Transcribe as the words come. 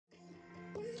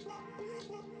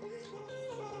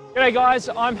G'day guys,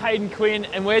 I'm Hayden Quinn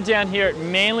and we're down here at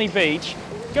Manly Beach.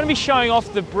 Going to be showing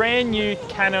off the brand new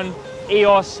Canon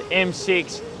EOS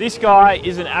M6. This guy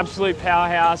is an absolute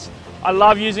powerhouse. I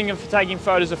love using it for taking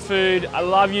photos of food. I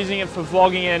love using it for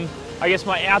vlogging and I guess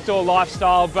my outdoor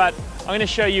lifestyle, but I'm going to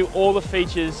show you all the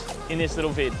features in this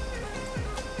little vid.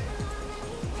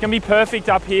 It's going to be perfect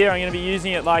up here. I'm going to be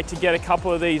using it to get a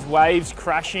couple of these waves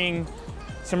crashing,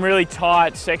 some really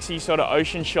tight, sexy sort of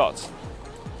ocean shots.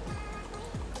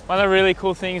 One of the really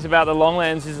cool things about the long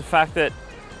lens is the fact that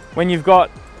when you've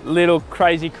got little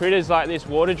crazy critters like this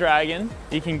water dragon,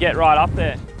 you can get right up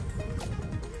there.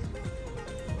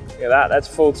 Look at that, that's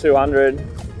full 200.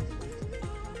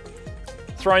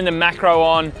 Throwing the macro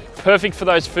on, perfect for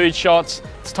those food shots.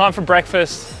 It's time for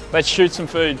breakfast, let's shoot some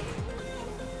food.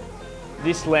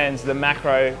 This lens, the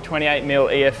macro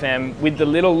 28mm EFM with the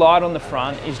little light on the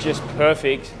front is just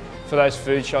perfect for those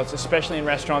food shots, especially in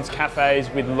restaurants, cafes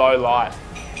with low light.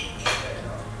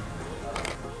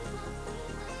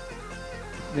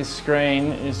 This screen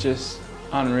is just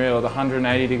unreal, the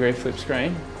 180-degree flip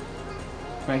screen.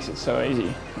 Makes it so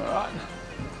easy. All right.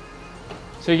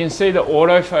 So you can see the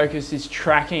autofocus is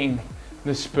tracking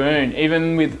the spoon.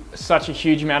 Even with such a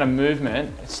huge amount of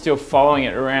movement, it's still following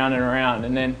it around and around.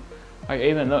 And then,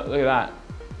 even look at that.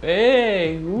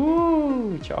 Hey,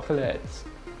 woo, chocolates.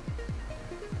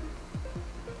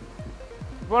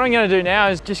 What I'm gonna do now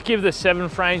is just give the 7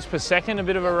 frames per second a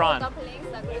bit of a run.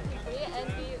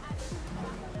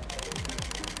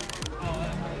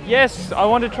 Yes, I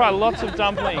want to try lots of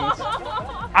dumplings.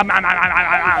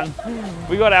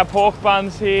 We got our pork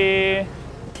buns here.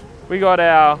 We got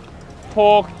our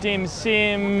pork dim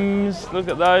sims. Look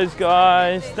at those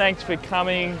guys. Thanks for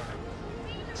coming.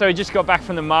 So we just got back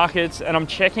from the markets and I'm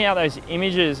checking out those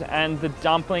images and the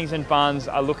dumplings and buns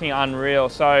are looking unreal.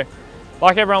 So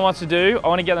like everyone wants to do, I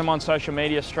want to get them on social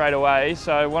media straight away.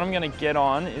 So what I'm going to get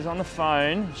on is on the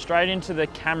phone, straight into the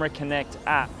Camera Connect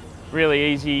app.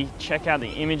 Really easy, check out the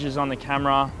images on the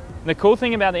camera. And the cool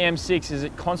thing about the M6 is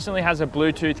it constantly has a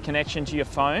Bluetooth connection to your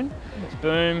phone.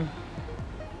 Boom,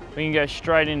 we can go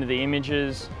straight into the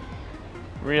images.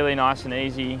 Really nice and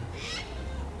easy.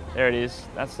 There it is,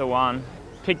 that's the one.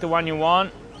 Pick the one you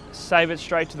want, save it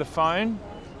straight to the phone, and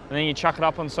then you chuck it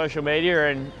up on social media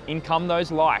and in come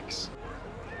those likes.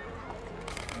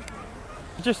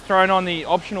 Just thrown on the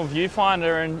optional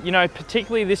viewfinder and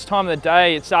particularly this time of the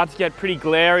day it starts to get pretty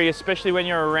glary, especially when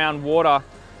you're around water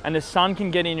and the sun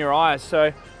can get in your eyes.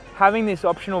 So having this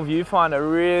optional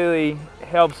viewfinder really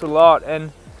helps a lot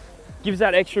and gives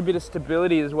that extra bit of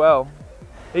stability as well.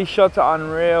 These shots are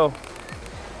unreal.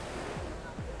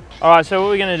 All right, so what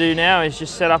we're gonna do now is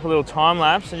just set up a little time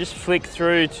lapse and just flick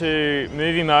through to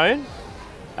movie mode.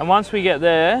 And once we get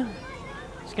there,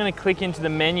 just gonna click into the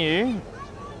menu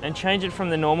and change it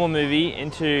from the normal movie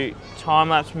into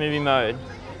time-lapse movie mode.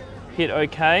 Hit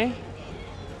OK,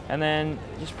 and then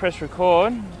just press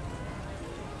record, and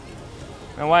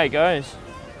away it goes.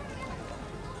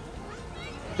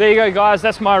 There you go guys,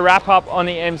 that's my wrap up on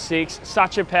the M6.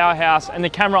 Such a powerhouse, and the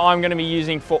camera I'm gonna be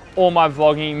using for all my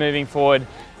vlogging moving forward.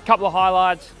 Couple of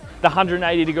highlights, the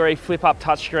 180-degree flip-up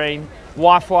touchscreen,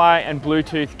 Wi-Fi and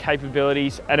Bluetooth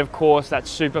capabilities, and of course that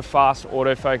super fast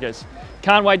autofocus.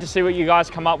 Can't wait to see what you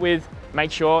guys come up with.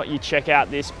 Make sure you check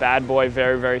out this bad boy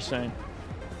very, very soon.